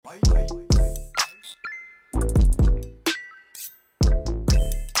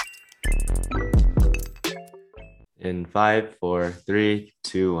In five, four, three,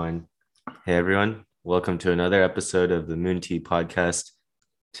 two, one. Hey everyone, welcome to another episode of the Moon Tea Podcast.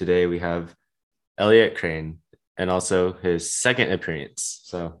 Today we have Elliot Crane and also his second appearance.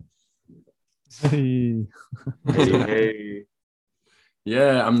 So, Hey. hey.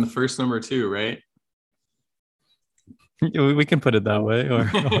 Yeah, I'm the first number two, right? We can put it that way, or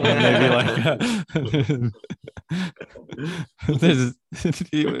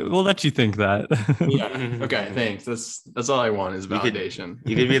maybe we'll let you think that. Yeah. Okay. Thanks. That's all I want is validation.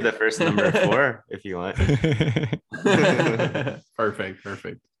 You could be the first number four if you want.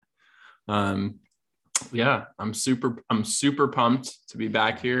 Perfect. Yeah, I'm super pumped to be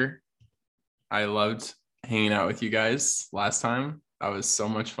back here. I loved hanging out with you guys last time. That was so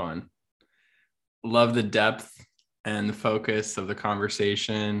much fun. Love the depth and the focus of the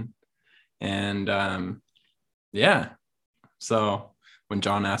conversation. And yeah. So when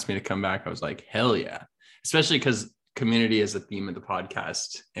John asked me to come back, I was like, hell yeah. Especially because community is a theme of the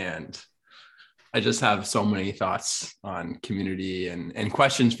podcast. And I just have so many thoughts on community and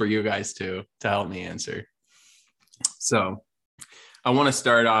questions for you guys to help me answer. So I want to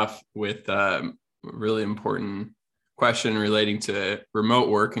start off with a really important question relating to remote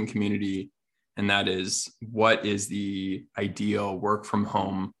work and community. And that is, what is the ideal work from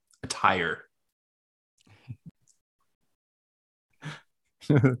home attire?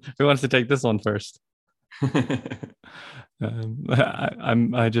 Who wants to take this one first?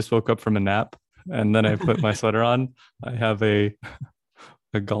 I just woke up from a nap and then I put my sweater on. I have a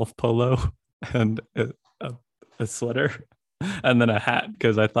golf polo and a sweater and then a hat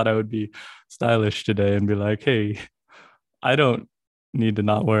because I thought I would be stylish today and be like, hey, I don't need to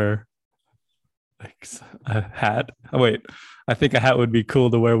not wear like a hat. Oh, wait, I think a hat would be cool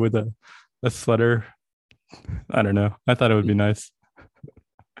to wear with a sweater. I don't know. I thought it would be nice.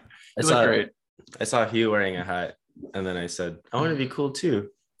 I saw Hugh wearing a hat and then I said, I want to be cool too.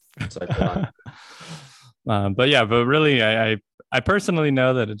 So I put on. But really, I personally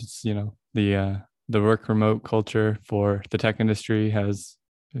know that it's, the work remote culture for the tech industry has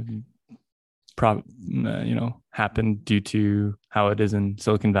happened due to how it is in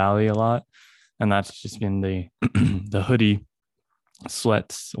Silicon Valley a lot. And that's just been the the hoodie,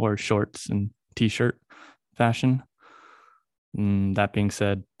 sweats or shorts and t-shirt fashion. That being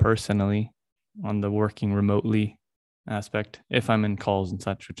said, personally, on the working remotely aspect, if I'm in calls and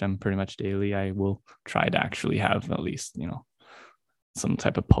such, which I'm pretty much daily, I will try to actually have at least, some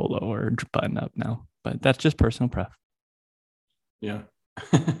type of polo or button up now. But that's just personal pref. Yeah.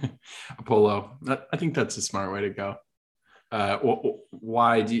 A polo. I think that's a smart way to go.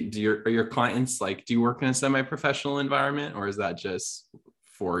 Why are your clients do you work in a semi-professional environment, or is that just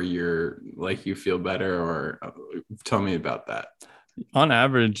for you feel better, or tell me about that? On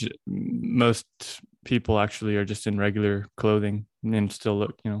average, most people actually are just in regular clothing and still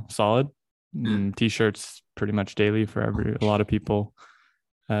look, solid. T-shirts pretty much daily for a lot of people.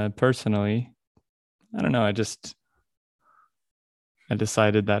 Personally, I don't know. I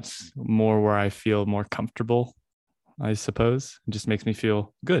decided that's more where I feel more comfortable, I suppose. It just makes me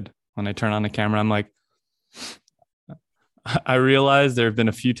feel good. When I turn on the camera, I'm like, I realize there have been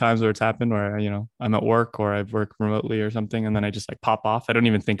a few times where it's happened where, I'm at work or I've worked remotely or something, and then I just pop off. I don't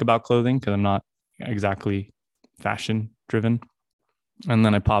even think about clothing because I'm not exactly fashion driven. And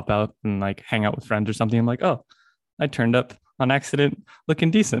then I pop out and hang out with friends or something. I'm like, oh, I turned up on accident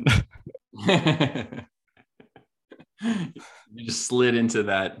looking decent. You just slid into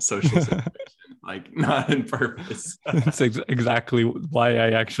that social situation, not on purpose. That's exactly why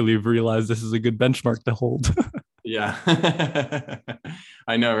I actually realized this is a good benchmark to hold. Yeah.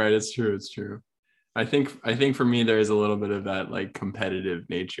 I know, right? It's true. I think for me, there's a little bit of that competitive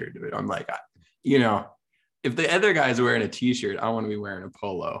nature to it. I'm like, if the other guy's wearing a t-shirt, I want to be wearing a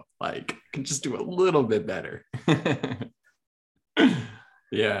polo. Could just do a little bit better.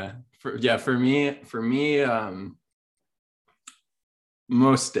 Yeah. For me,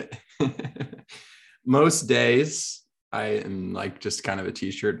 most days I am just kind of a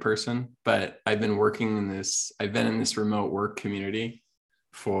t-shirt person, but I've been in this remote work community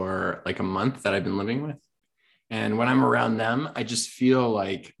for a month that I've been living with. And when I'm around them, I just feel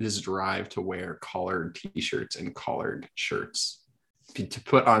this drive to wear collared t-shirts and collared shirts to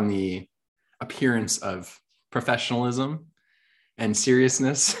put on the appearance of professionalism and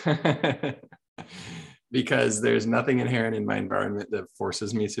seriousness. Because there's nothing inherent in my environment that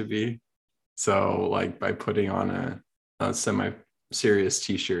forces me to be. So by putting on a semi-serious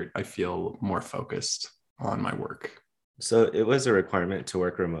t-shirt, I feel more focused on my work. So it was a requirement to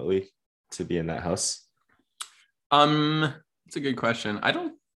work remotely to be in that house? It's a good question. I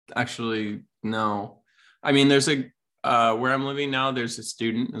don't actually know. I mean, there's a where I'm living now, there's a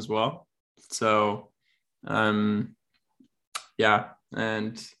student as well. So yeah.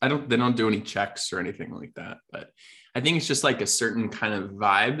 And they don't do any checks or anything like that. But I think it's just like a certain kind of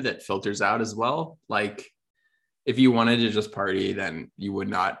vibe that filters out as well. Like if you wanted to just party, then you would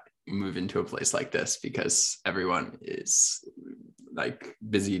not move into a place like this because everyone is like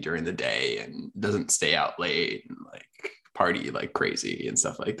busy during the day and doesn't stay out late and like party like crazy and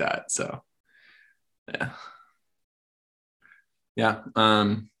stuff like that. So yeah. Yeah.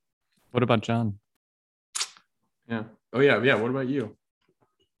 What about John? Yeah. Oh yeah. Yeah. What about you?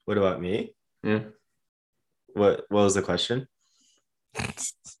 What about me? Yeah. What was the question?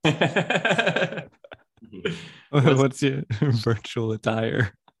 What's your virtual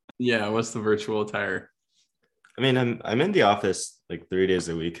attire? Yeah, what's the virtual attire? I mean, I'm in the office like 3 days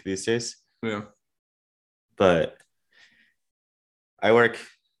a week these days. Yeah. But I work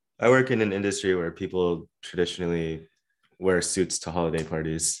in an industry where people traditionally wear suits to holiday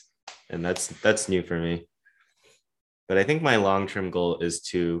parties, and that's new for me. But I think my long-term goal is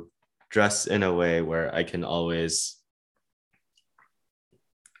to dress in a way where I can always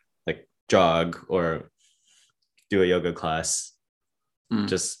like jog or do a yoga class.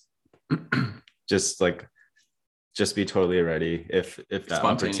 Just be totally ready if that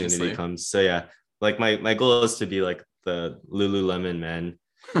opportunity comes. So yeah, like my goal is to be like the Lululemon man.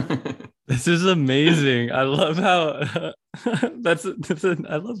 This is amazing. I love how I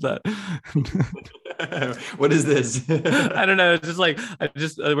love that. What is this? I don't know. It's just like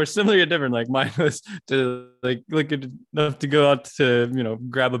we're similar yet different. Like mine was to like look enough to go out to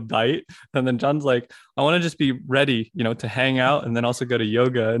grab a bite, and then John's like, I want to just be ready, to hang out, and then also go to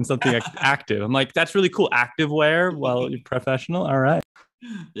yoga and something active. I'm like, that's really cool. Active wear while you're professional. All right.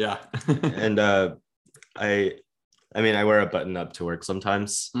 Yeah. And I mean, I wear a button up to work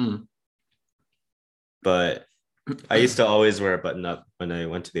sometimes, but I used to always wear a button up when I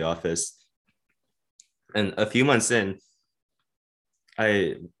went to the office. And a few months in,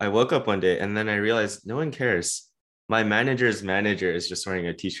 I woke up one day and then I realized no one cares. My manager's manager is just wearing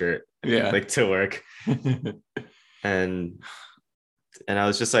a t-shirt, like to work. And I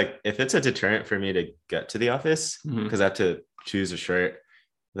was just like, if it's a deterrent for me to get to the office, because I have to choose a shirt,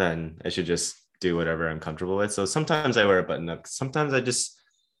 then I should just do whatever I'm comfortable with. So sometimes I wear a button up. Sometimes I just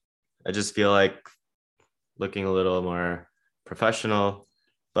feel like looking a little more professional.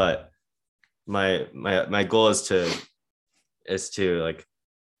 But my goal is to like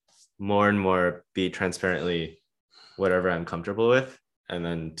more and more be transparently whatever I'm comfortable with, and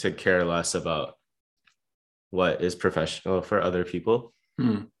then to care less about what is professional for other people.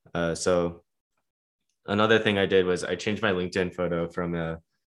 So another thing I did was I changed my LinkedIn photo from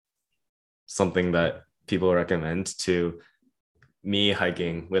something that people recommend to me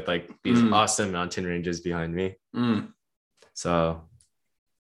hiking with like these awesome mountain ranges behind me. So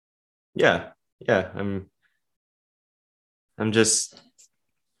yeah, I'm just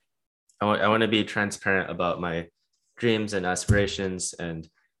I want to be transparent about my dreams and aspirations. And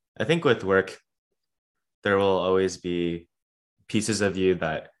I think with work, there will always be pieces of you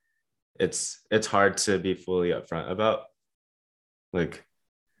that it's hard to be fully upfront about. Like,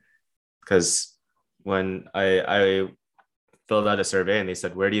 because when I filled out a survey and they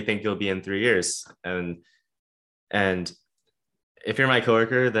said, where do you think you'll be in 3 years? And if you're my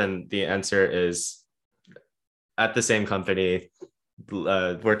coworker, then the answer is at the same company,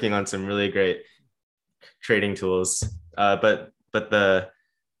 working on some really great trading tools. But the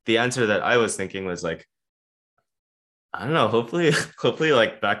answer that I was thinking was like, I don't know, hopefully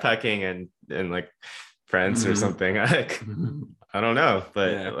like backpacking and like France or something. I don't know,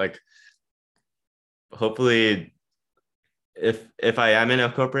 but like hopefully if I am in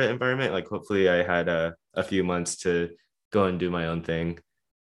a corporate environment, like hopefully I had a few months to go and do my own thing.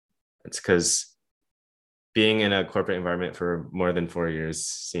 It's because being in a corporate environment for more than 4 years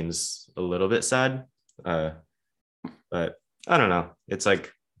seems a little bit sad. But I don't know. It's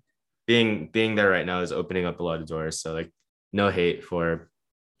like being there right now is opening up a lot of doors. So like no hate for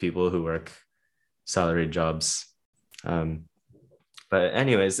people who work salaried jobs. But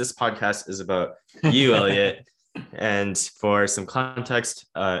anyways, this podcast is about you, Elliot. And for some context,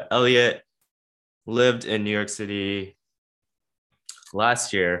 Elliot lived in New York City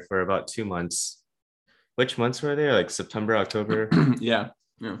last year for about 2 months. Which months were they? Like September, October? Yeah.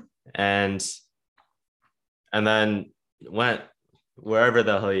 And then went wherever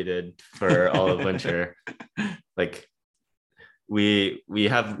the hell you did for all of winter. Like we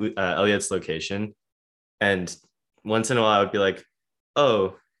have Elliot's location, and once in a while I would be like,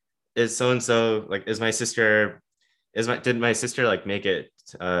 oh, is so-and-so, like, is my sister did my sister like make it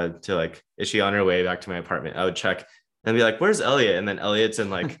to like, is she on her way back to my apartment? I would check and be like, where's Elliot? And then Elliot's in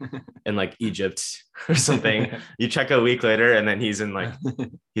like Egypt or something. You check a week later and then he's in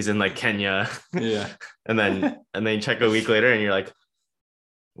like Kenya. Yeah. and then you check a week later and you're like,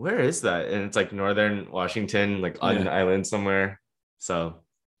 where is that? And it's like northern Washington, like on an island somewhere. So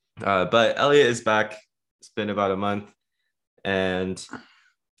but Elliot is back. It's been about a month, and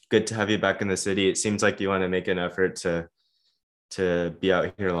good to have you back in the city. It seems like you want to make an effort to be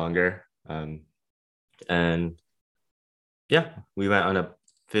out here longer. And yeah, we went on a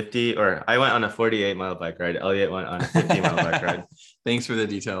 50, or I went on a 48-mile bike ride. Elliot went on a 50-mile bike ride. Thanks for the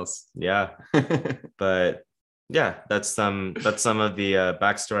details. Yeah. But yeah, that's some of the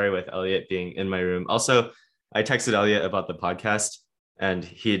backstory with Elliot being in my room. Also, I texted Elliot about the podcast, and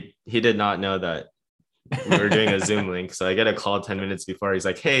he did not know that we were doing a Zoom link. So I get a call 10 minutes before. He's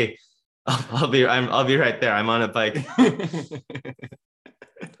like, hey, I'll be right there. I'm on a bike.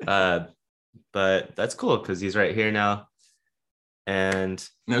 But that's cool because he's right here now. And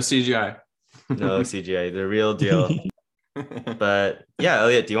no CGI. No CGI, the real deal. But yeah,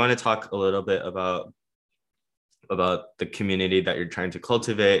 Elliot, do you want to talk a little bit about the community that you're trying to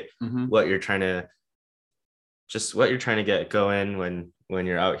cultivate, what you're trying to get going when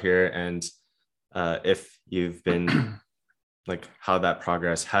you're out here, and if you've been like how that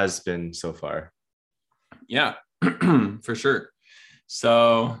progress has been so far? Yeah, for sure.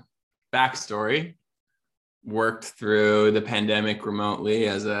 So backstory, worked through the pandemic remotely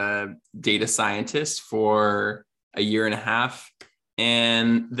as a data scientist for a year and a half.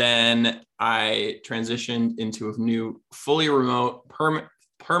 And then I transitioned into a new fully remote,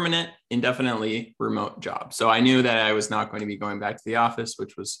 permanent, indefinitely remote job. So I knew that I was not going to be going back to the office,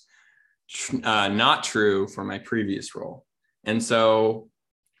 which was not true for my previous role. And so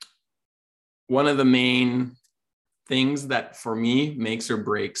one of the main things that for me makes or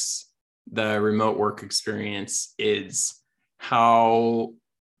breaks the remote work experience is how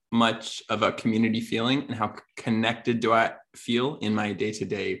much of a community feeling and how connected do I feel in my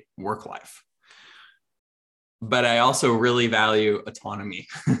day-to-day work life. But I also really value autonomy.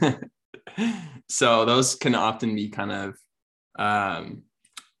 So those can often be kind of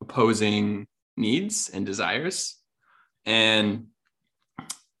opposing needs and desires. And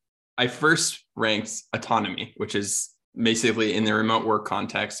I first ranked autonomy, which is basically in the remote work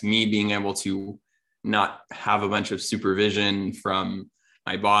context, me being able to not have a bunch of supervision from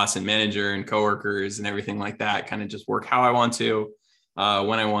my boss and manager and coworkers and everything like that, kind of just work how I want to,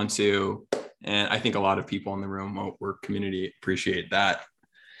 when I want to. And I think a lot of people in the remote work community appreciate that.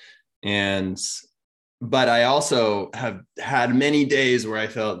 But I also have had many days where I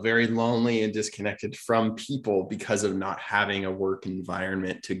felt very lonely and disconnected from people because of not having a work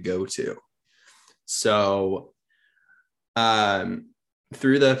environment to go to. So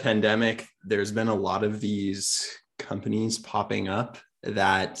through the pandemic, there's been a lot of these companies popping up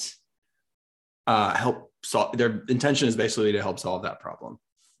that help solve. Their intention is basically to help solve that problem,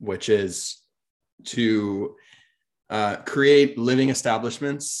 which is to create living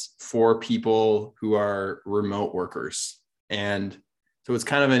establishments for people who are remote workers. And so it's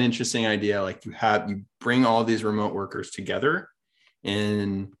kind of an interesting idea. Like you bring all these remote workers together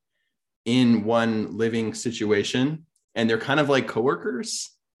in one living situation, and they're kind of like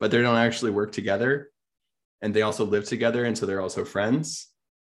coworkers, but they don't actually work together. And they also live together. And so they're also friends.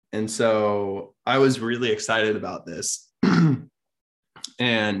 And so I was really excited about this.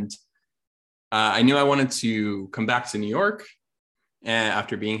 And I knew I wanted to come back to New York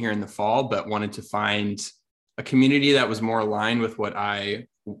after being here in the fall, but wanted to find a community that was more aligned with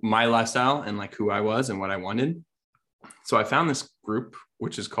my lifestyle and like who I was and what I wanted. So I found this group,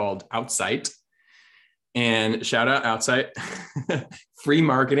 which is called Outsite. And shout out Outsite, free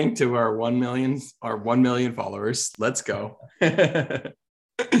marketing to our 1 million followers. Let's go.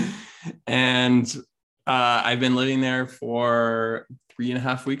 And I've been living there for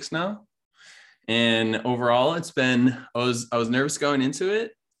 3.5 weeks now. And overall, I was nervous going into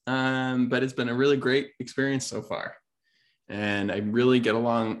it, but it's been a really great experience so far. And I really get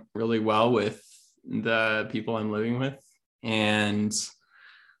along really well with the people I'm living with. And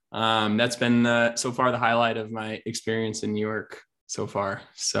that's been so far the highlight of my experience in New York so far.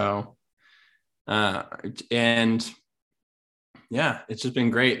 So, and yeah, it's just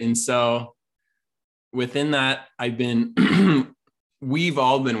been great. And so within that, we've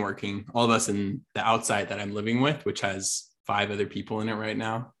all been working, all of us in the Outsite that I'm living with, which has 5 other people in it right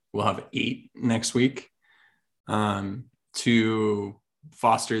now. We'll have 8 next week, to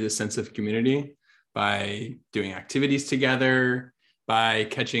foster this sense of community by doing activities together, by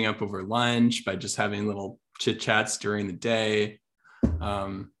catching up over lunch, by just having little chit chats during the day.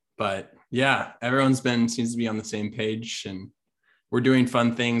 But yeah, everyone's seems to be on the same page, and we're doing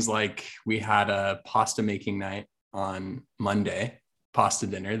fun things like we had a pasta making night on Monday, pasta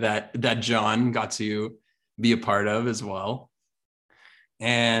dinner that John got to be a part of as well.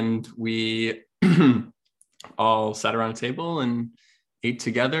 And we all sat around a table and ate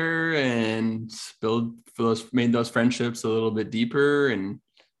together and made those friendships a little bit deeper and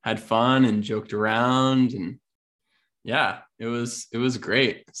had fun and joked around. And yeah, it was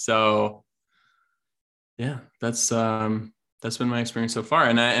great. So yeah, that's been my experience so far.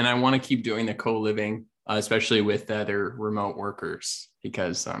 And I want to keep doing the co-living, especially with other remote workers,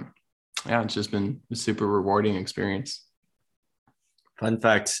 because yeah, it's just been a super rewarding experience. Fun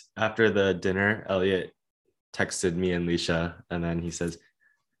fact, after the dinner, Elliot texted me and Leisha, and then he says,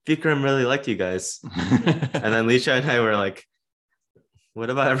 Vikram really liked you guys. And then Leisha and I were like,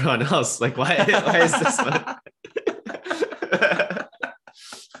 what about everyone else? Like, why is this one?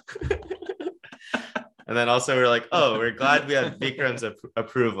 And then also we're like, oh, we're glad we have Vikram's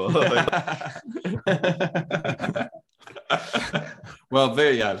approval. Well,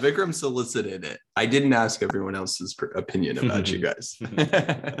 Vikram solicited it. I didn't ask everyone else's opinion about you guys.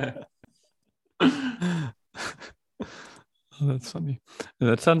 Oh, that's funny.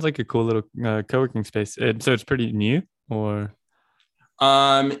 That sounds like a cool little co-working space. So it's pretty new, or?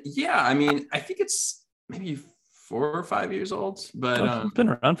 Yeah, I mean, I think it's maybe 4 or 5 years old, but it's been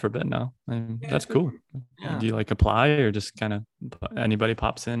around for a bit now. That's cool. Yeah. Do you like apply, or just kind of anybody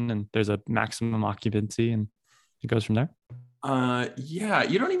pops in and there's a maximum occupancy and it goes from there? Yeah,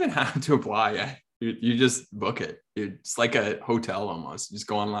 you don't even have to apply. You just book it. It's like a hotel almost. You just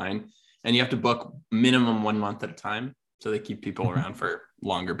go online and you have to book minimum 1 month at a time. So they keep people around for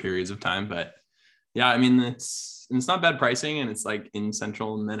longer periods of time. But yeah, I mean, it's not bad pricing, and it's like in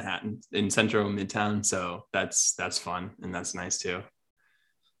central Manhattan, in central Midtown. So that's fun, and that's nice too.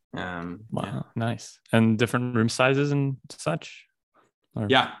 Wow, yeah. Nice. And different room sizes and such? Or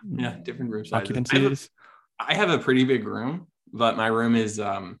Yeah, different room sizes. Occupancies? I have a pretty big room, but my room is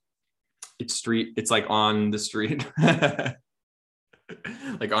it's like on the street.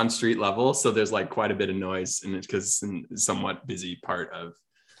 Like on street level, so there's like quite a bit of noise, and it's because it's in a somewhat busy part of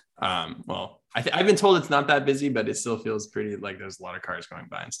well, I've been told it's not that busy, but it still feels pretty like there's a lot of cars going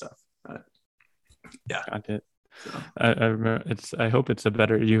by and stuff. But yeah, got it. So. I remember I hope it's a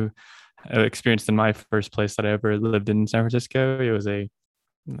better experience than my first place that I ever lived in San Francisco. It was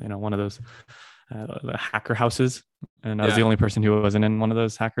one of those hacker houses, and I was the only person who wasn't in one of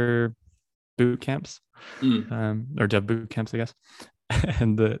those hacker boot camps, or dev boot camps, I guess.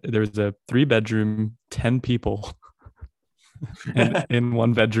 And there was a 3-bedroom, 10 people, and in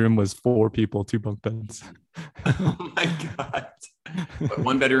one bedroom was 4 people, 2 bunk beds. Oh my god! But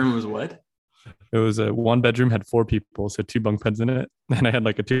 1 bedroom was what? It was a 1 bedroom had 4 people, so 2 bunk beds in it, and I had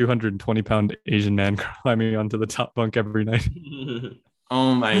like a 220-pound Asian man climbing onto the top bunk every night.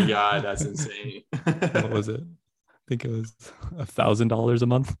 Oh my god, that's insane! What was it? I think it was $1,000 a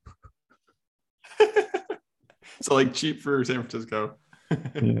month. So like cheap for San Francisco.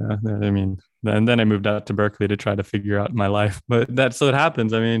 Yeah, I mean, and then I moved out to Berkeley to try to figure out my life. But that's what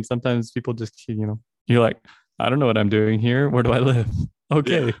happens. I mean, sometimes people just, you're like, I don't know what I'm doing here. Where do I live?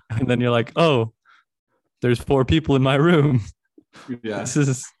 Okay. Yeah. And then you're like, oh, there's 4 people in my room. Yeah. This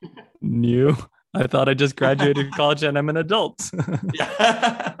is new. I thought I just graduated college and I'm an adult.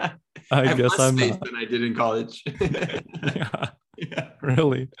 Yeah. I guess I'm space not. than I did in college. Yeah,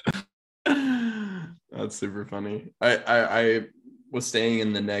 really. That's super funny. I was staying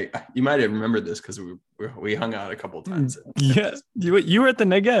in the Negev. You might have remembered this because we hung out a couple of times. Yeah, you were at the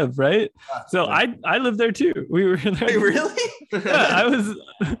Negev, right? So I lived there too. We were there. Wait, really? Yeah, I was.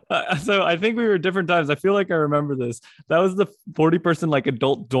 So I think we were different times. I feel like I remember this. That was the 40-person like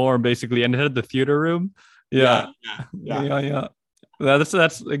adult dorm basically, and it had the theater room. Yeah.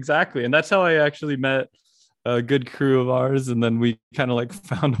 That's exactly, and that's how I actually met a good crew of ours, and then we kind of like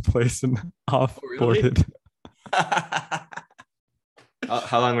found a place and offboarded.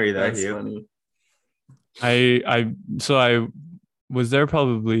 How long were you there, Hugh? I was there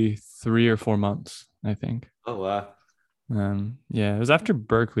probably 3 or 4 months, I think. Oh wow. Yeah, it was after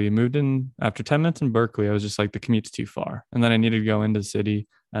Berkeley. I moved in after 10 minutes in Berkeley. I was just like, the commute's too far, and then I needed to go into the city,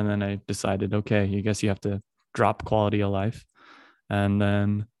 and then I decided, okay, I guess you have to drop quality of life. And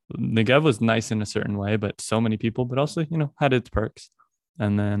then Negev was nice in a certain way, but so many people, but also, had its perks.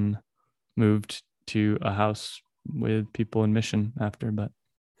 And then moved to a house with people in Mission after, but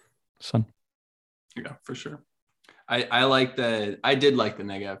it's fun. Yeah, for sure. I like I did like the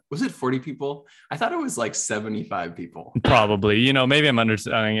Negev. Was it 40 people? I thought it was like 75 people. Probably, maybe I'm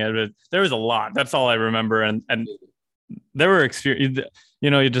understanding it, but there was a lot. That's all I remember. And there were experience,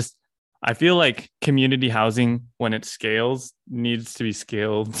 I feel like community housing, when it scales, needs to be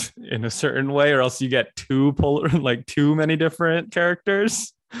scaled in a certain way, or else you get too many different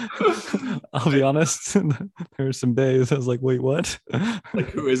characters. I'll be honest. There were some days I was like, wait, what? Like,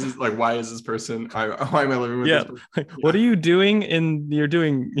 who is this? Like, why is this person? Why am I living with this person? Like, what are you doing you're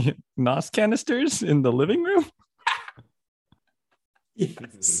doing NOS canisters in the living room?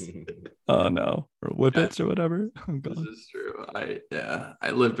 Yes. Oh no, or whippets or whatever. Oh, this is true. I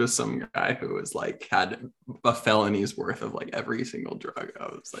lived with some guy who was like had a felony's worth of like every single drug. I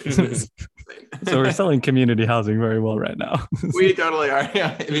was like, this is so we're selling community housing very well right now. We totally are.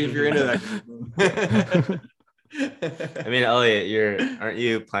 Yeah, I mean, if you're into that. I mean, Elliot, aren't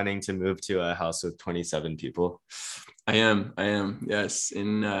you planning to move to a house with 27 people? I am. Yes,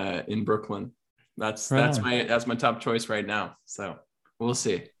 in Brooklyn. That's my top choice right now. So we'll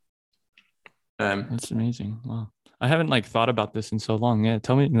see. That's amazing. Wow. I haven't thought about this in so long. Yeah.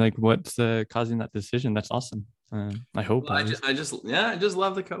 Tell me what's causing that decision. That's awesome. I hope. Well, I just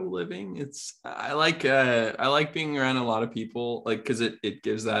love the co-living. I like being around a lot of people, because it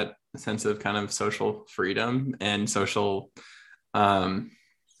gives that sense of kind of social freedom and social,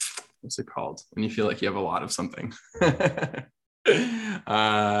 what's it called? When you feel like you have a lot of something. I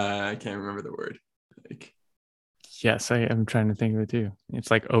can't remember the word. Yes, I am trying to think of it too.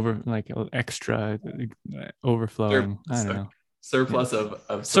 It's extra overflowing. I don't know. Surplus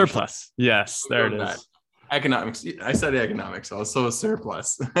of surplus. Yes, there it is. Economics. I studied economics, also a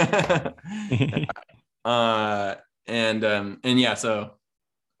surplus. And yeah. So,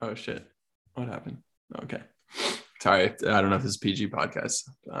 oh shit, what happened? Okay, sorry. I don't know if this is PG podcast.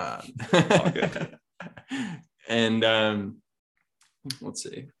 And let's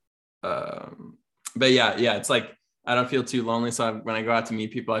see. But yeah, it's like I don't feel too lonely. So when I go out to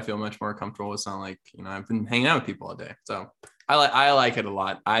meet people, I feel much more comfortable. It's not like, I've been hanging out with people all day. So I like it a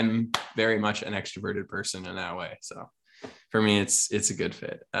lot. I'm very much an extroverted person in that way. So for me, it's a good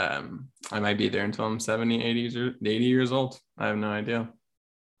fit. I might be there until I'm 70, 80 years old. I have no idea.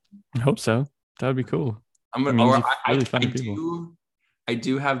 I hope so. That would be cool. I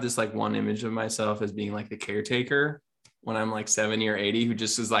do have this one image of myself as being like the caretaker when I'm like 70 or 80, who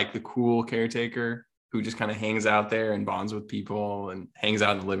just is like the cool caretaker who just kind of hangs out there and bonds with people and hangs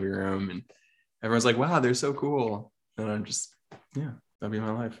out in the living room. And everyone's like, wow, they're so cool. And I'm just, yeah, that'd be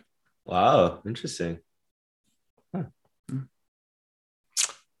my life. Wow. Interesting. Huh.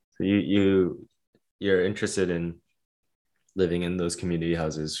 So you're interested in living in those community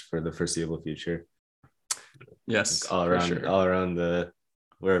houses for the foreseeable future? Yes. All around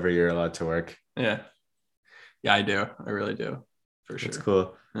wherever you're allowed to work. Yeah, I do. I really do. For sure. That's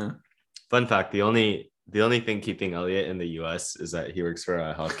cool. Yeah. Fun fact, the only thing keeping Elliot in the US is that he works for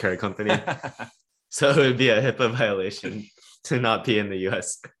a healthcare company. So it would be a HIPAA violation to not be in the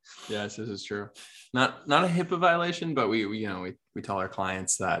US. Yes, this is true. Not a HIPAA violation, but we tell our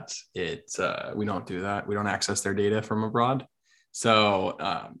clients that we don't do that. We don't access their data from abroad. So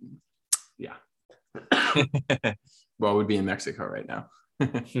yeah. Well, we'd be in Mexico right now.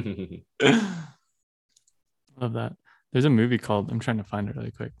 Love that. There's a movie called, I'm trying to find it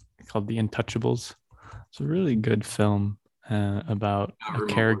really quick, called The Untouchables. It's a really good film about a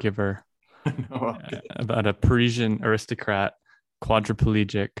caregiver, about a Parisian aristocrat,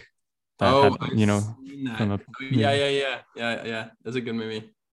 quadriplegic. Yeah. That's a good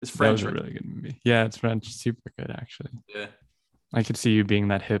movie. It's French. That was a really good movie. Yeah, it's French. Super good, actually. Yeah. I could see you being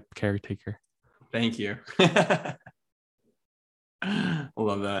that hip caretaker. Thank you. I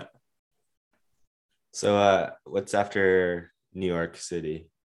love that. So what's after New York City?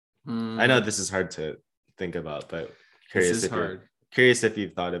 I know this is hard to think about, but curious if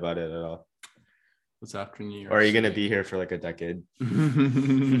you've thought about it at all. What's after New York? Or are you going to be here for like a decade?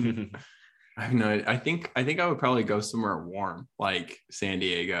 I have no idea. I think I would probably go somewhere warm, like San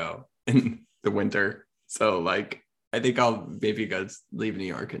Diego in the winter. So I think I'll maybe leave New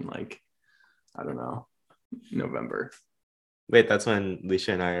York in I don't know, November. Wait, that's when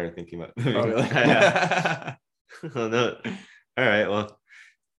Leisha and I are thinking about moving. Oh, really? Yeah. Well, no. All right. Well,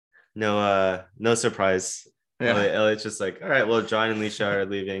 no surprise. Yeah. Elliot's just like, all right, well, John and Leisha are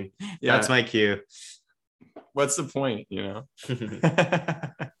leaving. Yeah. That's my cue. What's the point,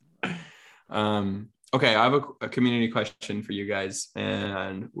 Okay, I have a community question for you guys,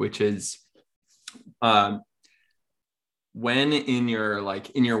 and which is when in your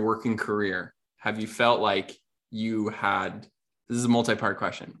working career have you felt like you had, this is a multi-part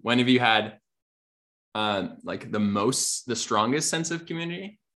question, when have you had like the strongest sense of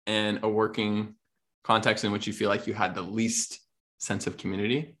community, and a working context in which you feel like you had the least sense of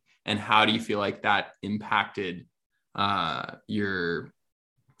community? And how do you feel like that impacted how did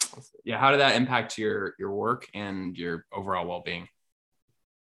that impact your work and your overall well-being?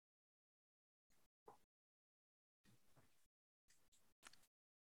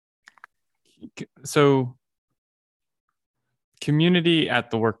 So community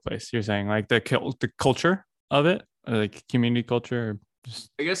at the workplace, you're saying, like the culture of it, or like community culture, or just...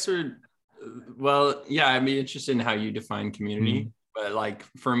 I guess well, yeah, I'd be interested in how you define community. But like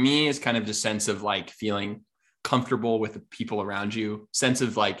for me, it's kind of the sense of like feeling comfortable with the people around you, sense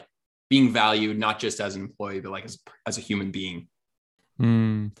of like being valued, not just as an employee, but like as a human being.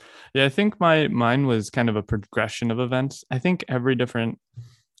 Yeah, I think mine was kind of a progression of events. I think every different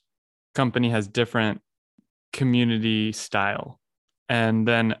company has different community style, and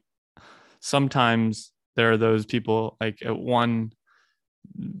then sometimes there are those people, like at one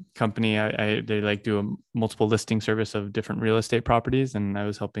company, they like do a multiple listing service of different real estate properties, and I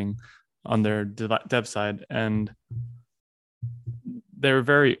was helping on their dev side, and they're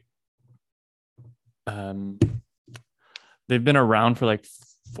very they've been around for like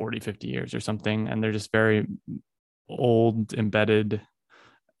 40-50 years or something, and they're just very old, embedded,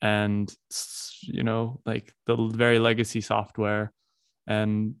 and like the very legacy software.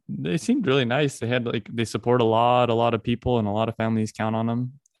 And they seemed really nice. They support a lot of people, and a lot of families count on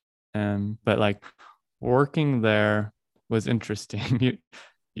them. But like working there was interesting.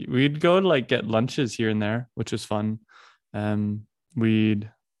 We'd go to like get lunches here and there, which was fun. We'd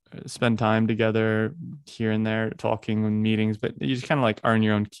spend time together here and there, talking in meetings, but you just kind of like are in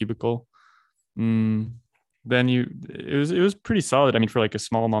your own cubicle. Then it was pretty solid. I mean, for like a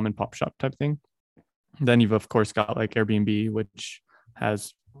small mom and pop shop type thing. Then you've of course got like Airbnb, which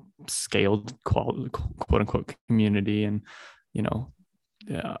has scaled quote unquote community, and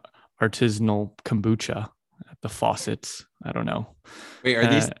artisanal kombucha at the faucets. I don't know. Wait, are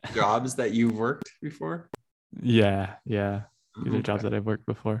these jobs that you worked before? Yeah. These are jobs that I've worked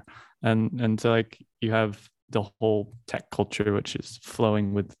before. And so like you have the whole tech culture, which is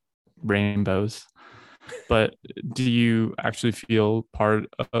flowing with rainbows. But do you actually feel part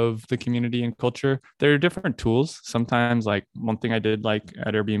of the community and culture? There are different tools. Sometimes, like one thing I did like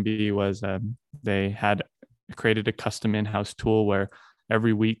at Airbnb was they had created a custom in-house tool where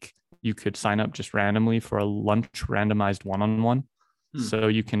every week you could sign up just randomly for a lunch randomized one-on-one.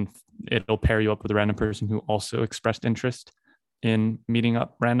 So it'll pair you up with a random person who also expressed interest in meeting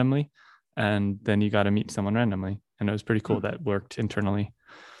up randomly. And then you got to meet someone randomly. And it was pretty cool. That worked internally.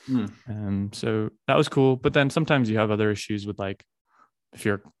 So that was cool. But then sometimes you have other issues with, like, if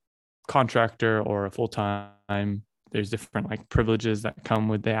you're a contractor or a full-time, there's different like privileges that come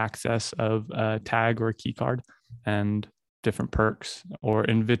with the access of a tag or a key card, and different perks or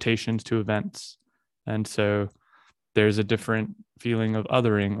invitations to events. And so there's a different feeling of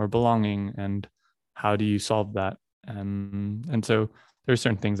othering or belonging, and how do you solve that? And so there's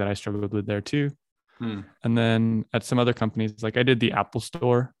certain things that I struggled with there too. And then at some other companies, like I did the Apple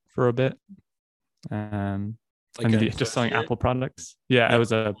Store for a bit, just selling Apple products. Yeah,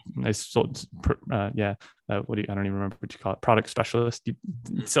 I sold I don't even remember what you call it, product specialist. You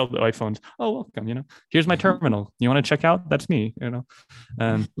sell the iPhones. Oh, welcome, here's my terminal, you want to check out? That's me.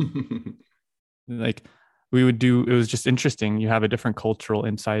 Like we would do, it was just interesting. You have a different cultural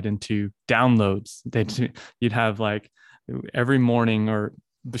insight into downloads. You'd have like every morning or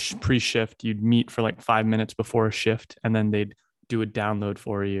pre-shift, you'd meet for like 5 minutes before a shift, and then they'd do a download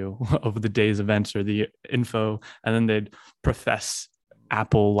for you of the day's events or the info, and then they'd profess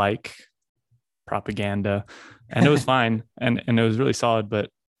Apple like propaganda, and it was fine, and it was really solid. But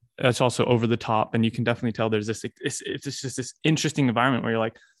that's also over the top, and you can definitely tell there's it's just this interesting environment where you're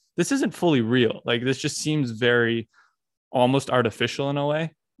like, this isn't fully real. Like this just seems very almost artificial in a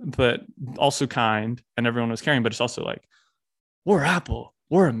way, but also kind, and everyone was caring. But it's also like, we're Apple,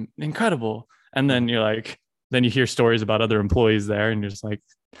 we're incredible. And then you're like, then you hear stories about other employees there, and you're just like,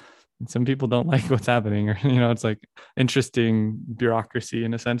 some people don't like what's happening, or it's like interesting bureaucracy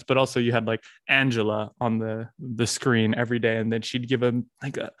in a sense. But also you had like Angela on the screen every day, and then she'd give a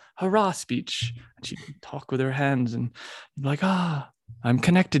hurrah speech, and she'd talk with her hands, and you'd be like, I'm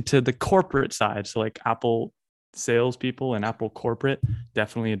connected to the corporate side. So like Apple salespeople and Apple corporate,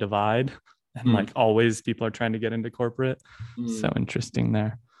 definitely a divide. And like always people are trying to get into corporate. So interesting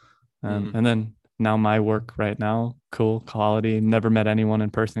there. And then now my work right now, cool quality, never met anyone in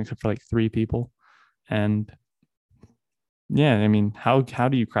person except for like 3 people. And yeah, I mean, how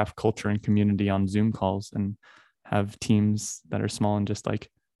do you craft culture and community on Zoom calls and have teams that are small and just like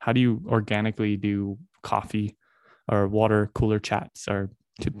how do you organically do coffee or water cooler chats, or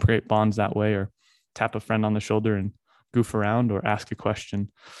to create bonds that way, or tap a friend on the shoulder and goof around or ask a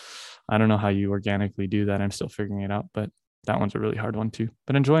question? I don't know how you organically do that. I'm still figuring it out, but that one's a really hard one too,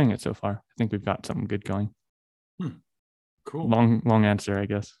 but enjoying it so far. I think we've got something good going. Cool. Long answer, I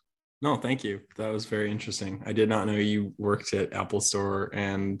guess. No, thank you. That was very interesting. I did not know you worked at Apple Store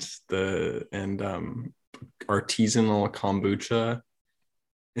and artisanal kombucha.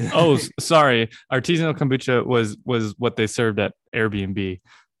 Oh, sorry. Artisanal kombucha was what they served at Airbnb.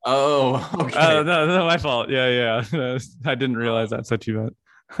 Oh, okay. No, my fault. Yeah. I didn't realize that's what you meant.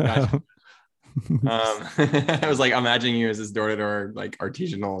 Gotcha. I was like imagining you as this door-to-door like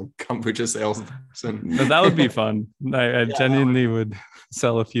artisanal kombucha salesperson. No, that would be fun. I genuinely would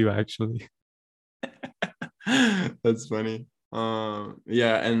sell a few, actually. That's funny.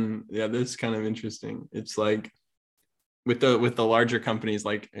 That's kind of interesting. It's like with the larger companies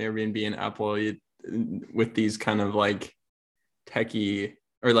like Airbnb and Apple, with these kind of like techie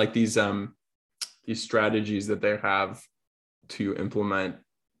or like these strategies that they have to implement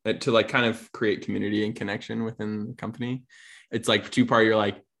to like kind of create community and connection within the company. It's like two-part. You're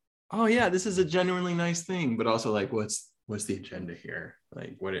like, oh yeah, this is a genuinely nice thing, but also like, what's the agenda here?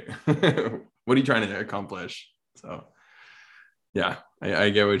 Like, what are you trying to accomplish? So yeah,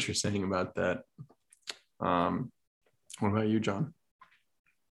 I get what you're saying about that. What about you, John?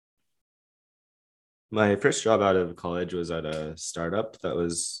 My first job out of college was at a startup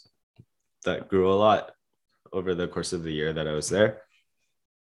that grew a lot over the course of the year that I was there.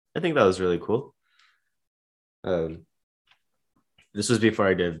 I think that was really cool. This was before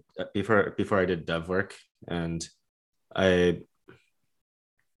I did dev work, and I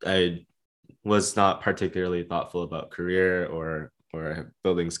was not particularly thoughtful about career or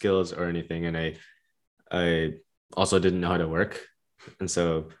building skills or anything, and I also didn't know how to work, and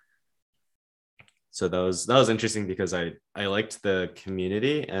so that was interesting because I liked the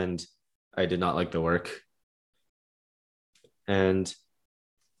community and I did not like the work. And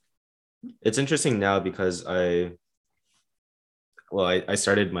it's interesting now because I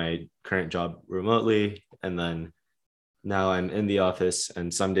started my current job remotely, and then now I'm in the office,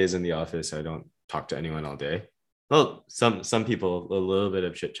 and some days in the office I don't talk to anyone all day. Well, some people, a little bit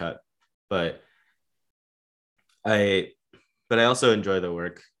of chit chat, but I also enjoy the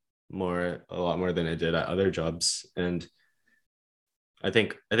work a lot more than I did at other jobs. And I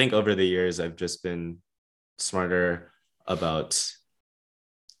think over the years I've just been smarter about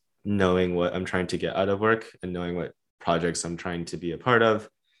knowing what I'm trying to get out of work and knowing what projects I'm trying to be a part of,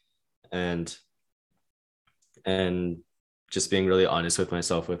 and just being really honest with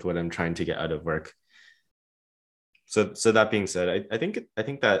myself with what I'm trying to get out of work. So that being said, I think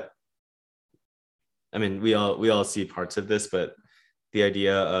that, I mean, we all see parts of this, but the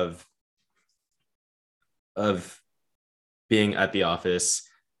idea of being at the office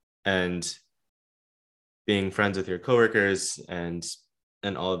and being friends with your coworkers and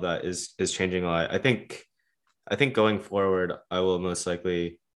all of that is changing a lot. I think going forward, I will most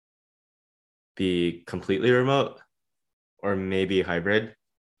likely be completely remote or maybe hybrid,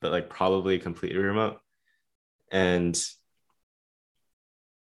 but like probably completely remote. And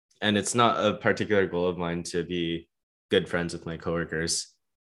it's not a particular goal of mine to be good friends with my coworkers.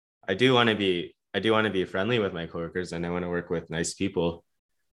 I do want to be friendly with my coworkers, and I want to work with nice people.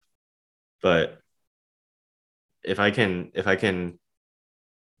 But if I can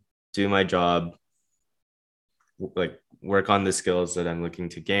do my job, like work on the skills that I'm looking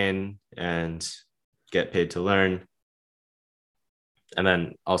to gain and get paid to learn, and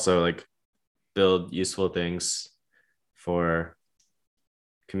then also like build useful things for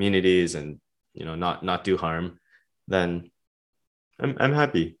communities and, you know, not do harm, then I'm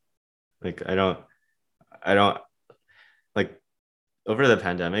happy. Like I don't like, over the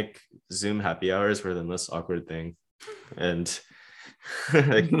pandemic, Zoom happy hours were the most awkward thing. And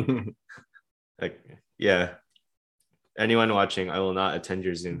like yeah, anyone watching, I will not attend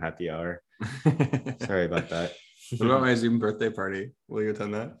your Zoom happy hour. Sorry about that. What about my Zoom birthday party? Will you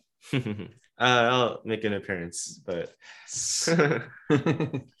attend that? I'll make an appearance, but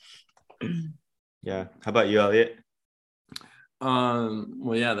yeah. How about you, Elliot?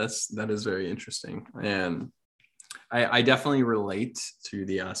 Well, yeah, that is very interesting. And I definitely relate to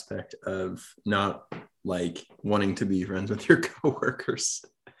the aspect of not like wanting to be friends with your coworkers.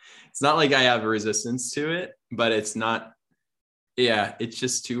 It's not like I have a resistance to it, but it's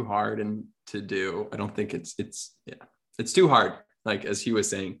just too hard and to do. I don't think it's too hard. Like, as he was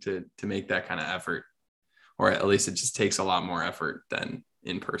saying, to make that kind of effort, or at least it just takes a lot more effort than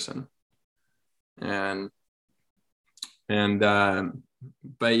in person. And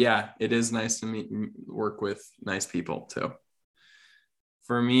But yeah, it is nice to work with nice people too.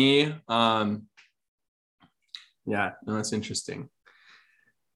 For me, yeah, no, that's interesting.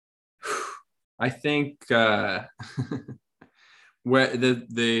 I think where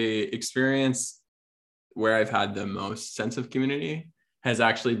the experience where I've had the most sense of community has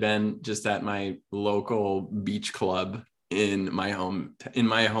actually been just at my local beach club in my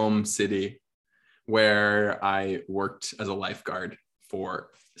home city, where I worked as a lifeguard for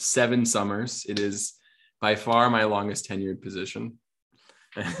 7 summers. It is by far my longest tenured position.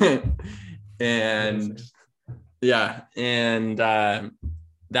 And yeah, and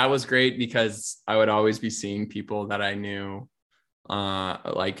that was great because I would always be seeing people that I knew,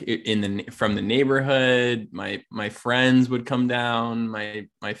 like from the neighborhood. My friends would come down, my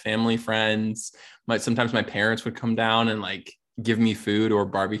family friends, sometimes my parents would come down and like give me food or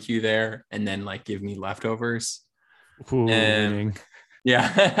barbecue there, and then like give me leftovers. Ooh, winning.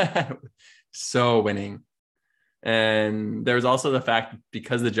 Yeah. So winning. And there was also the fact,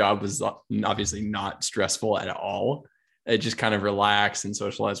 because the job was obviously not stressful at all, it just kind of relaxed and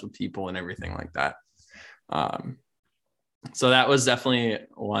socialized with people and everything like that. So that was definitely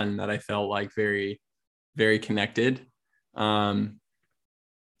one that I felt like very, very connected. And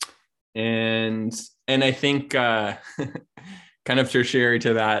I think kind of tertiary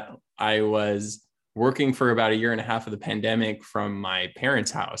to that, I was working for about 1.5 years of the pandemic from my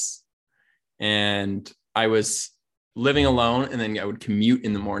parents' house. And I was living alone, and then I would commute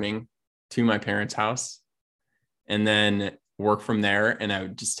in the morning to my parents' house and then work from there. And I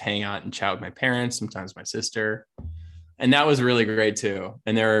would just hang out and chat with my parents, sometimes my sister. And that was really great too.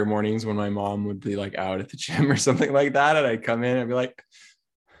 And there are mornings when my mom would be like out at the gym or something like that. And I'd come in and be like,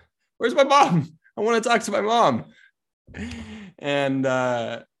 "Where's my mom? I want to talk to my mom." And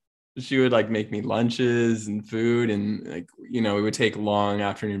she would like make me lunches and food, and like, we would take long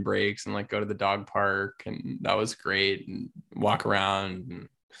afternoon breaks and like go to the dog park, and that was great, and walk around and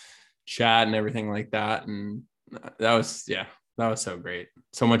chat and everything like that. And that was so great.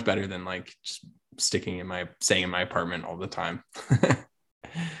 So much better than like just staying in my apartment all the time.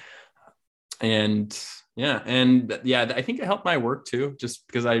 And I think it helped my work too, just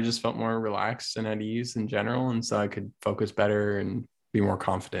because I just felt more relaxed and at ease in general, and so I could focus better and be more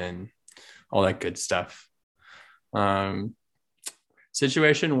confident, all that good stuff.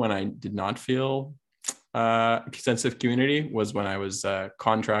 Situation when I did not feel sense of community was when I was a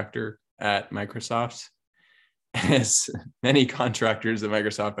contractor at Microsoft. As many contractors at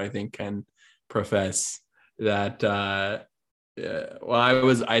Microsoft, I think, can profess that I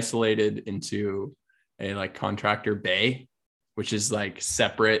was isolated into a like contractor bay, which is like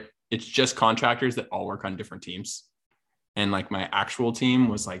separate. It's just contractors that all work on different teams. And like my actual team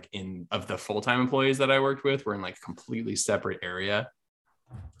was like of the full-time employees that I worked with were in like a completely separate area.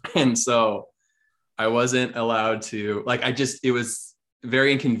 And so I wasn't allowed to, like, it was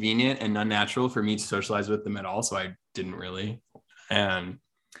very inconvenient and unnatural for me to socialize with them at all. So I didn't really. And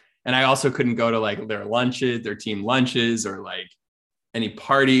I also couldn't go to like their lunches, their team lunches, or like any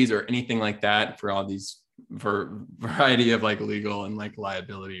parties or anything like that for variety of like legal and like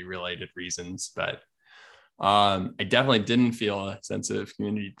liability related reasons. But I definitely didn't feel a sense of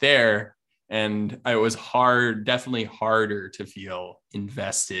community there. And it was definitely harder to feel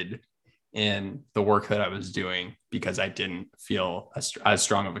invested in the work that I was doing, because I didn't feel as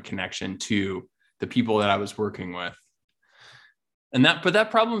strong of a connection to the people that I was working with. But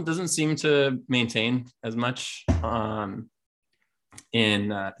that problem doesn't seem to maintain as much in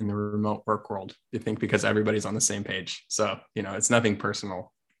the remote work world, I think, because everybody's on the same page. So, it's nothing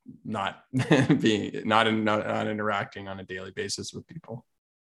personal, not interacting on a daily basis with people.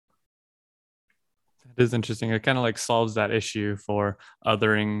 It is interesting. It kind of like solves that issue for the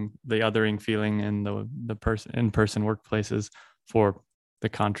othering feeling in the in-person workplaces for the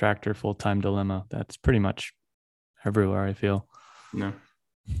contractor full-time dilemma. That's pretty much everywhere, I feel. No.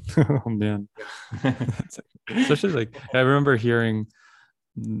 Oh man. Especially like I remember hearing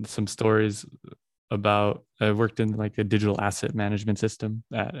some stories about, I worked in like a digital asset management system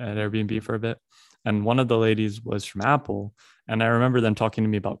at Airbnb for a bit. And one of the ladies was from Apple. And I remember them talking to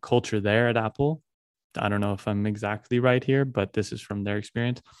me about culture there at Apple. I don't know if I'm exactly right here, but this is from their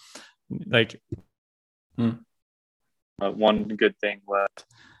experience. Like, one good thing was.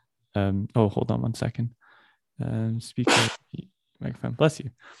 Hold on one second. Speaker microphone. Bless you.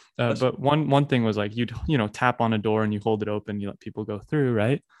 But one thing was like you'd tap on a door and you hold it open, you let people go through,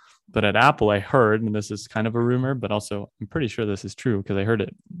 right? But at Apple, I heard, and this is kind of a rumor, but also I'm pretty sure this is true because I heard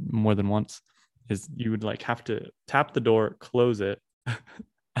it more than once, is you would like have to tap the door, close it,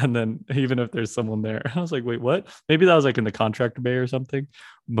 And then even if there's someone there, I was like, wait, what? Maybe that was like in the contractor bay or something,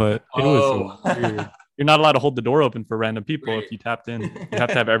 but it was Oh, weird. You're not allowed to hold the door open for random people Right. if you tapped in. You have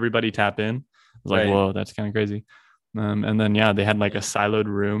to have everybody tap in. I was like, Right. whoa, that's kind of crazy. And then yeah, they had like a siloed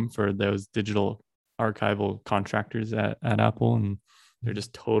room for those digital archival contractors at Apple, and they're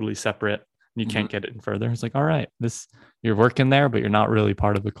just totally separate. You can't get it further. It's like, all right, this you're working there, but you're not really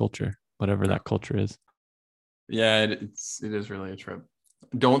part of the culture, whatever that culture is. Yeah, it is really a trip.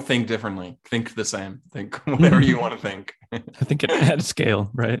 Don't think differently. Think the same. Think whatever you want to think. I think at scale,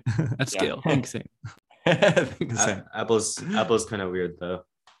 right? At scale, think same. Think the same. Apple's kind of weird though,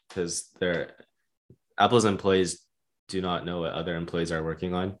 because Apple's employees do not know what other employees are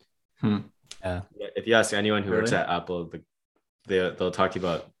working on. Yeah. If you ask anyone who works Really? at Apple, they'll talk to you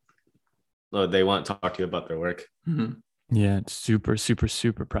about. Well, they won't talk to you about their work. Mhm. Yeah, it's super, super,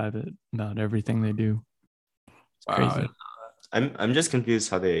 super private about everything they do. It's Wow. crazy. I'm just confused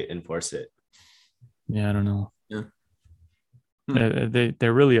how they enforce it. Yeah, I don't know. Yeah.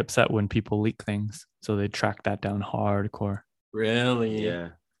 They're really upset when people leak things, so they track that down hardcore. Really? Yeah,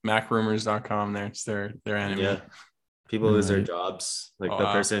 Macrumors.com. There, it's their enemy. yeah. People lose their Right. jobs. Like Oh, the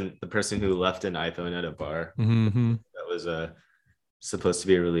wow. person who left an iPhone at a bar Mm-hmm. that was supposed to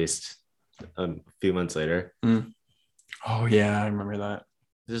be released a few months later. Oh yeah, I remember that.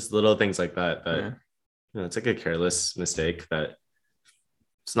 Just little things like that. Yeah. It's like a careless mistake that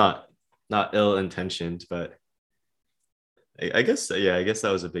it's not ill intentioned, but I guess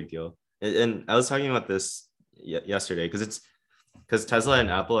that was a big deal. And I was talking about this yesterday because Tesla and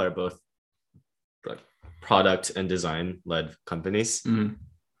Apple are both like product and design led companies. Mhm.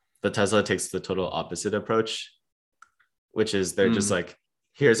 But Tesla takes the total opposite approach, which is they're just like,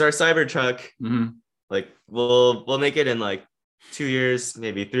 here's our Cybertruck. Mhm. Like we'll make it in like 2 years,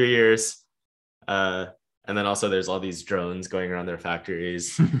 maybe 3 years. And then also there's all these drones going around their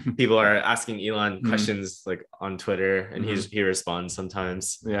factories. People are asking Elon questions like on Twitter, and he responds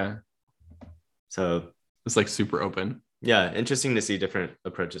sometimes. Yeah, So it's like super open. yeah, interesting to see different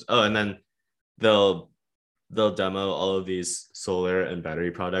approaches. Oh, and then they'll demo all of these solar and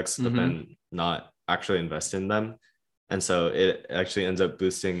battery products, but then not actually invest in them. And so it actually ends up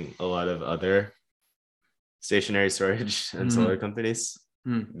boosting a lot of other stationary storage and solar companies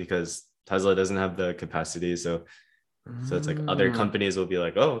because Tesla doesn't have the capacity. So it's like other companies will be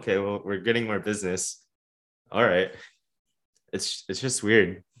like, oh, okay, well, we're getting more business. All right. It's just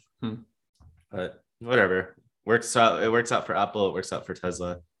weird. But whatever. It works out for Apple, it works out for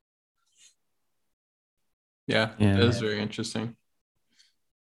Tesla. Yeah, Yeah. that is very interesting.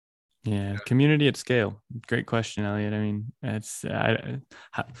 Yeah, community at scale. Great question, Elliot. I mean, it's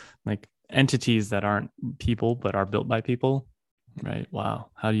like entities that aren't people but are built by people, right? Wow,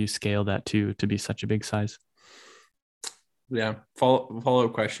 how do you scale that to be such a big size? Yeah.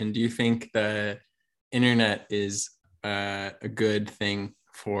 Follow-up question. Do you think the internet is a good thing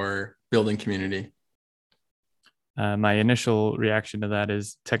for building community? My initial reaction to that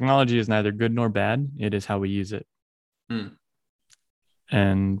is technology is neither good nor bad. It is how we use it.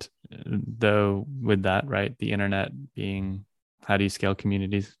 And though with that, right, the internet being how do you scale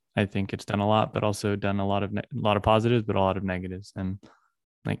communities? I think it's done a lot, but also done a lot of positives, but a lot of negatives. And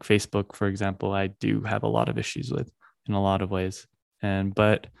like Facebook, for example, I do have a lot of issues with in a lot of ways.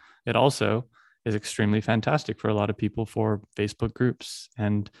 But it also is extremely fantastic for a lot of people for Facebook groups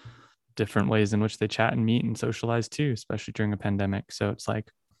and different ways in which they chat and meet and socialize too, especially during a pandemic. So it's like,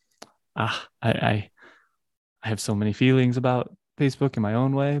 I have so many feelings about Facebook in my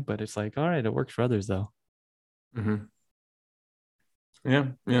own way, but it's like, all right, it works for others though.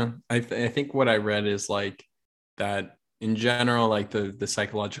 Yeah. I think what I read is like that in general, like the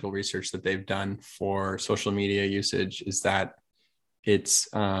psychological research that they've done for social media usage is that it's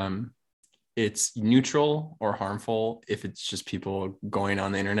neutral or harmful if it's just people going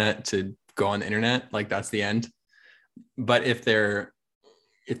on the internet to go on the internet, like that's the end. But if they're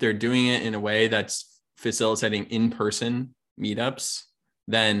doing it in a way that's facilitating in-person meetups,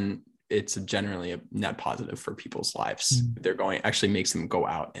 then it's generally a net positive for people's lives. They're actually makes them go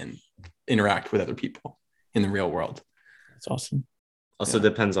out and interact with other people in the real world. That's awesome. Also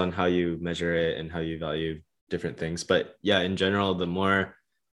depends on how you measure it and how you value different things. But yeah, in general, the more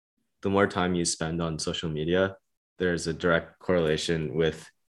time you spend on social media, there's a direct correlation with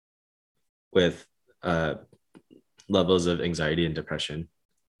levels of anxiety and depression.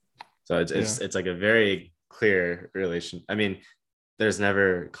 So it's like a very clear relation. I mean, there's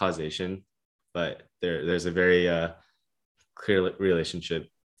never causation, but there's a very clear relationship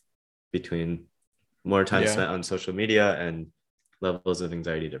between more time spent on social media and levels of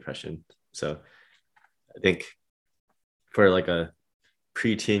anxiety, depression. So I think for like a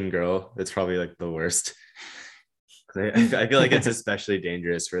preteen girl, it's probably like the worst. I feel like it's especially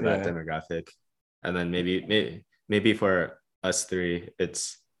dangerous for that demographic. And then maybe for us three,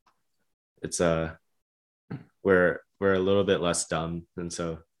 it's we're a little bit less dumb, and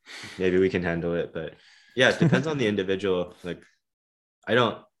so maybe we can handle it. But yeah, it depends on the individual. Like I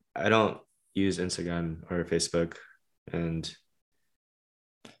don't use Instagram or Facebook, and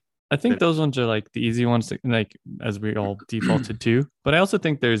I think those ones are like the easy ones to, like, as we all defaulted to. But I also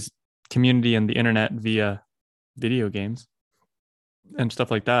think there's community in the internet via video games and stuff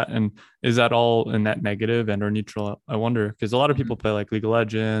like that. And is that all in that negative and or neutral? I wonder, because a lot of people play like League of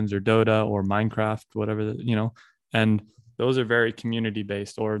Legends or Dota or Minecraft, whatever, and those are very community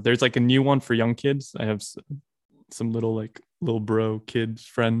based. Or there's like a new one for young kids. I have some little bro kids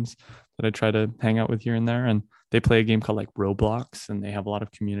friends that I try to hang out with here and there, and they play a game called like Roblox, and they have a lot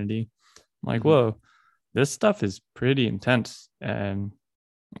of community. I'm like, whoa, this stuff is pretty intense. And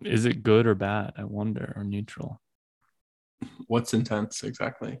is it good or bad? I wonder, or neutral? What's intense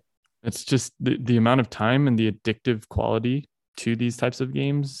exactly? It's just the amount of time and the addictive quality to these types of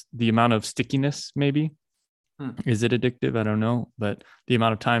games, the amount of stickiness, maybe. Is it addictive? I don't know. But the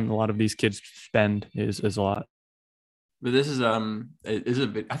amount of time a lot of these kids spend is a lot. But this is I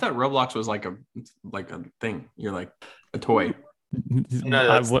thought Roblox was like a thing. You're like a toy. No,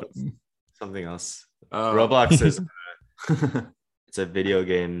 that's something else. Roblox is it's a video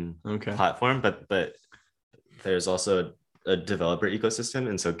game platform, but there's also a developer ecosystem,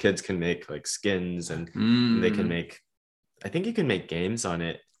 and so kids can make like skins and they can make, I think you can make games on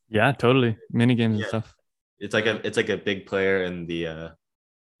it. Yeah, totally. Mini games and stuff. It's like a big player in the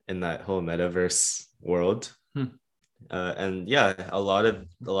in that whole metaverse world. And yeah, a lot of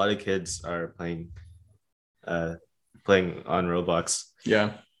kids are playing on Roblox.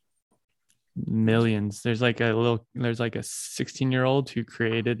 Yeah. Millions. There's like a 16-year-old who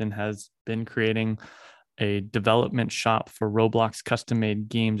created and has been creating a development shop for Roblox custom made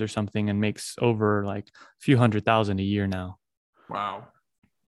games or something, and makes over like a few $100,000 a year now. Wow.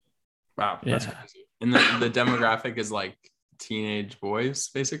 That's crazy. And the demographic is like teenage boys,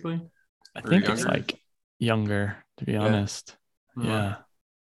 basically. I think it's like younger, to be honest. Yeah.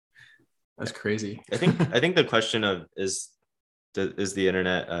 That's crazy. I think the question of is the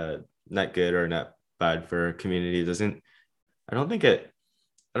internet not good or not bad for community I don't think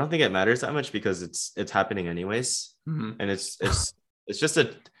it matters that much, because it's happening anyways. And it's just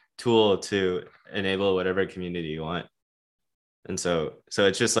a tool to enable whatever community you want. And so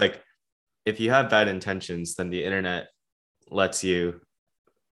it's just like, if you have bad intentions, then the internet lets you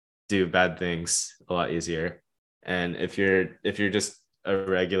do bad things a lot easier. And if you're just a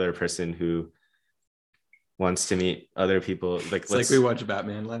regular person who wants to meet other people, like it's like we watched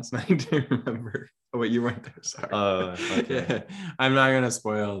Batman last night. Do you remember? Oh wait, you weren't there. Sorry. Oh, okay. Yeah. I'm not gonna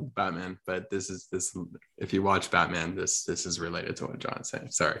spoil Batman, but this. If you watch Batman, this is related to what John's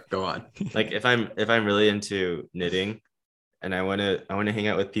saying. Sorry, go on. Like if I'm really into knitting, and I want to hang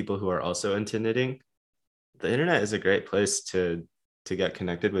out with people who are also into knitting, the internet is a great place to get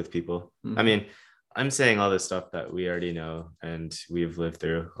connected with people. I mean, I'm saying all this stuff that we already know and we've lived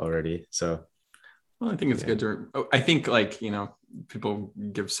through already. So, well, I think it's good to. I think people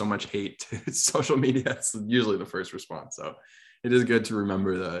give so much hate to social media. It's usually the first response. So, it is good to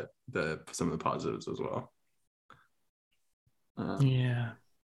remember the some of the positives as well. Yeah,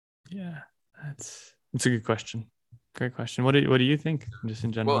 that's a good question. Great question. What do you think? Just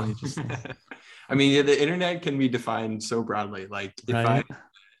in general, well, I mean, the internet can be defined so broadly. Like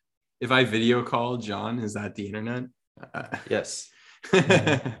if I video call John, is that the internet? Yes. They're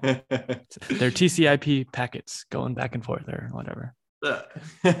TCP packets going back and forth or whatever.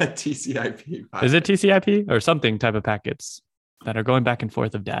 TCP. Is it TCP or something type of packets that are going back and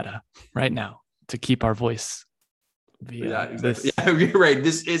forth of data right now to keep our voice? Yeah, exactly. Yeah, you're right.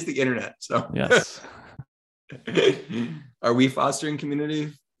 This is the internet. So yes. Are we fostering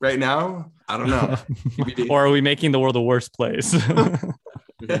community right now? I don't know. Or are we making the world a worse place?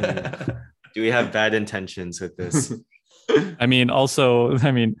 Do we have bad intentions with this? I mean,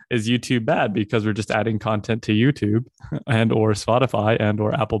 is YouTube bad because we're just adding content to YouTube and or Spotify and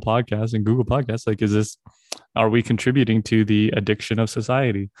or Apple Podcasts and Google Podcasts? Like, are we contributing to the addiction of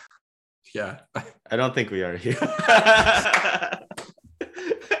society? Yeah. I don't think we are here.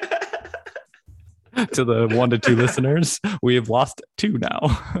 To the 1 to 2 listeners, we have lost 2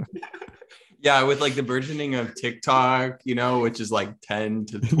 now. Yeah, with like the burgeoning of TikTok, which is like 10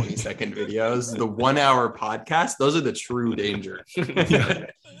 to 20 second videos, the 1 hour podcast, those are the true danger.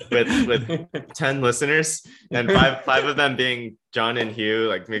 with 10 listeners and five of them being John and Hugh,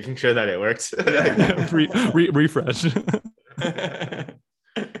 like making sure that it works. Refresh.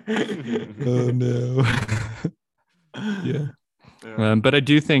 Oh no. Yeah. Yeah. But I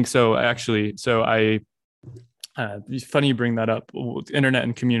do think so. Actually, it's funny you bring that up. Internet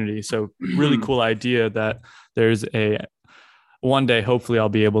and community. So really cool idea that there's one day. Hopefully, I'll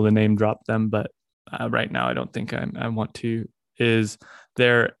be able to name drop them, but right now I don't think I want to. Is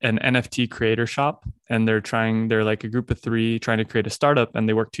they're an NFT creator shop, and they're like a group of 3 trying to create a startup, and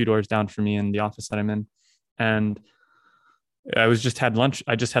they work 2 doors down from me in the office that I'm in, and I just had lunch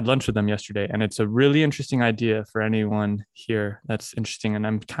with them yesterday, and it's a really interesting idea for anyone here that's interesting. And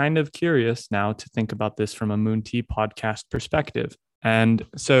I'm kind of curious now to think about this from a Moon Tea podcast perspective. And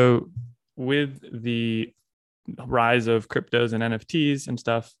so with the rise of cryptos and NFTs and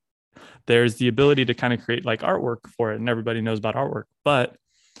stuff, there's the ability to kind of create like artwork for it. And everybody knows about artwork, but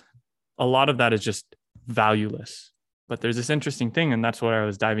a lot of that is just valueless. But there's this interesting thing, and that's what I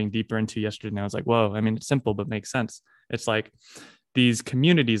was diving deeper into yesterday. And I was like, whoa, I mean, it's simple, but makes sense. It's like these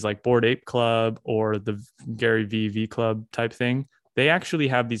communities like Bored Ape Club or the Gary V Club type thing. They actually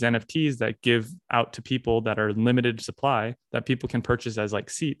have these NFTs that give out to people that are limited supply that people can purchase as like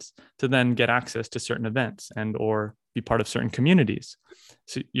seats to then get access to certain events and or be part of certain communities.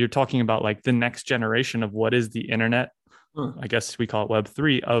 So you're talking about like the next generation of what is the internet. I guess we call it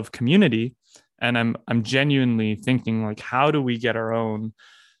Web3 of community. And I'm genuinely thinking like, how do we get our own,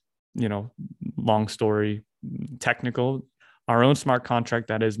 long story, technical, our own smart contract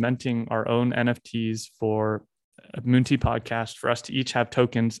that is minting our own NFTs for a Moon Tea podcast for us to each have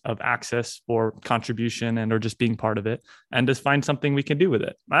tokens of access for contribution and or just being part of it, and just find something we can do with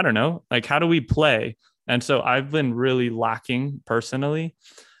it. I don't know, like how do we play? And so I've been really lacking personally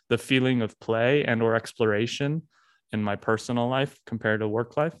the feeling of play and or exploration in my personal life compared to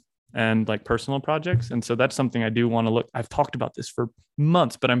work life and like personal projects. And so that's something I do want to look. I've talked about this for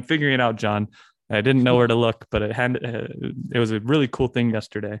months, but I'm figuring it out, John. I didn't know where to look, but it was a really cool thing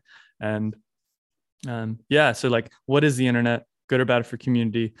yesterday. And so like, what is the internet? Good or bad for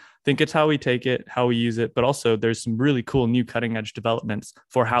community? I think it's how we take it, how we use it, but also there's some really cool new cutting edge developments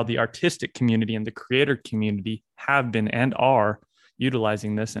for how the artistic community and the creator community have been and are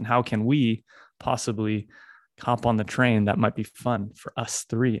utilizing this. And how can we possibly hop on the train that might be fun for us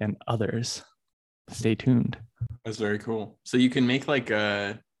 3 and others? Stay tuned. That's very cool. So you can make like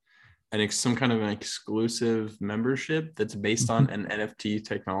some kind of an exclusive membership that's based on an NFT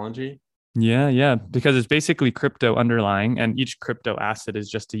technology. Yeah, because it's basically crypto underlying, and each crypto asset is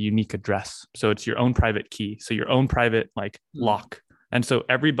just a unique address. So it's your own private key. So your own private like lock. And so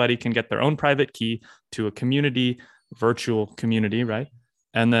everybody can get their own private key to a community, virtual community, right?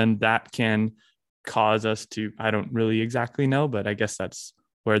 And then that can cause us to, I don't really exactly know, but I guess that's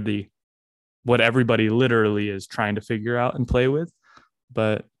where what everybody literally is trying to figure out and play with.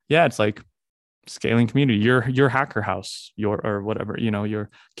 But yeah, it's like scaling community. Your hacker house, or whatever, your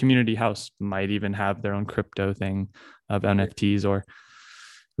community house might even have their own crypto thing of NFTs, or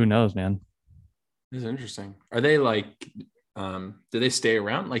who knows, man. It's interesting. Are they like, do they stay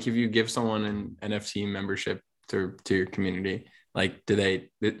around? Like if you give someone an NFT membership to your community, like do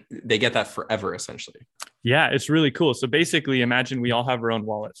they get that forever essentially? Yeah, it's really cool. So basically imagine we all have our own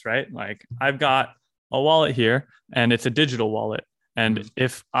wallets, right? Like I've got a wallet here and it's a digital wallet. And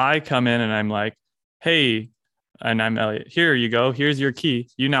if I come in and I'm like, hey, and I'm Elliot, here you go, here's your key,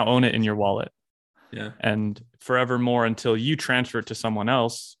 you now own it in your wallet. Yeah. And forevermore until you transfer it to someone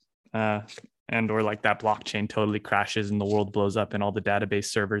else, and or like that blockchain totally crashes and the world blows up and all the database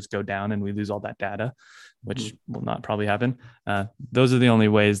servers go down and we lose all that data, which will not probably happen. Those are the only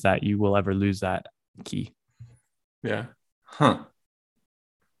ways that you will ever lose that key. Yeah.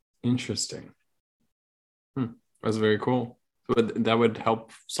 Interesting. That's very cool. But that would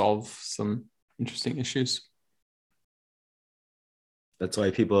help solve some interesting issues. That's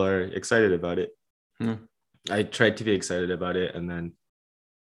why people are excited about it. I tried to be excited about it, and then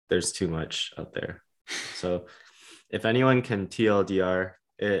there's too much out there. So if anyone can TLDR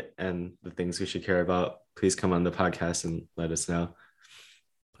it and the things we should care about, please come on the podcast and let us know.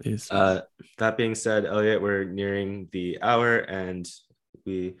 Please. That being said, Elliot, we're nearing the hour, and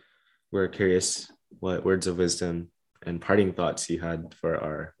we're curious what words of wisdom and parting thoughts you had for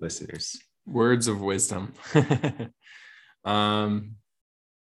our listeners. Words of wisdom.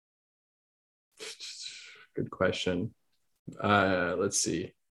 Good question. Let's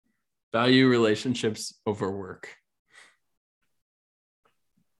see. Value relationships over work.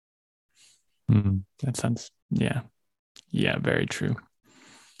 That sounds, yeah, very true.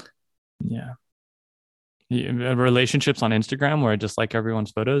 Yeah. Relationships on Instagram where I just like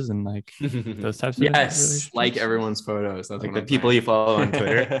everyone's photos and like those types of yes, like everyone's photos. That's like the people you follow on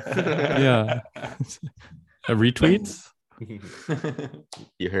Twitter. Yeah. Retweets.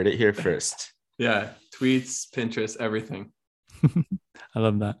 You heard it here first. Yeah, tweets, Pinterest, everything. I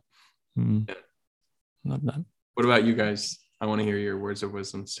love that. Love that. What about you guys? I want to hear your words of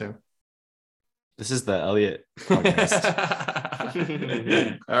wisdom too. This is the Elliot podcast.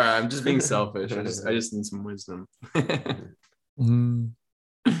 All right, I'm just being selfish. I just need some wisdom.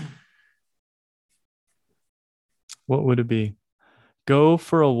 What would it be? Go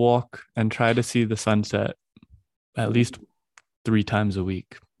for a walk and try to see the sunset at least 3 times a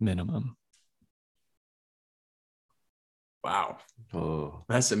week minimum. Wow. Oh,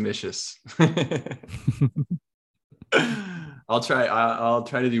 That's ambitious. I'll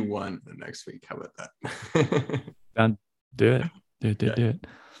try to do one next week. How about that? Done. Do it. Do it.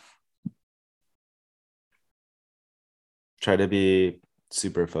 try to be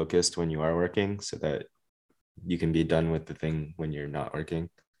super focused when you are working so that you can be done with the thing when you're not working.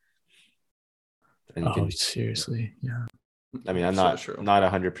 And you can, seriously. Yeah. I mean, I'm not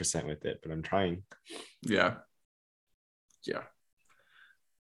 100% with it, but I'm trying. Yeah.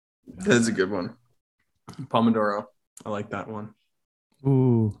 That's a good one. Pomodoro. I like that one.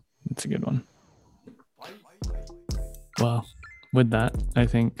 Ooh, that's a good one. Well, with that, I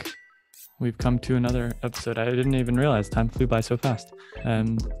think we've come to another episode. I didn't even realize time flew by so fast.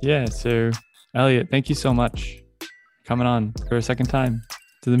 So Elliot, thank you so much for coming on for a second time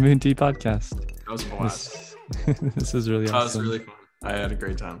to the Moon Tea podcast. That was a blast. This was really awesome. That was really fun. I had a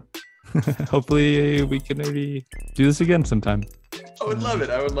great time. Hopefully we can maybe do this again sometime. I would love it.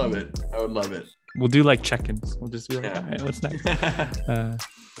 We'll do like check-ins. We'll just be like, all right, what's next?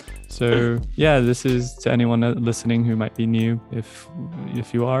 This is to anyone listening who might be new. If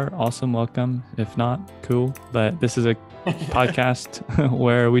you are, awesome, welcome. If not, cool. But this is a podcast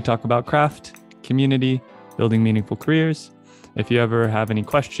where we talk about craft, community, building meaningful careers. If you ever have any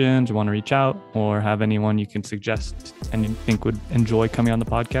questions, want to reach out, or have anyone you can suggest and you think would enjoy coming on the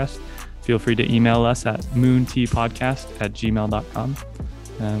podcast, feel free to email us at moonteapodcast@gmail.com.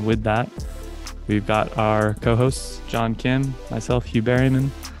 And with that, we've got our co-hosts, John Kim, myself, Hugh Berryman,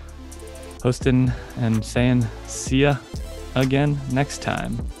 hosting and saying see ya again next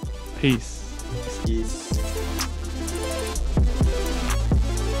time. Peace. Peace.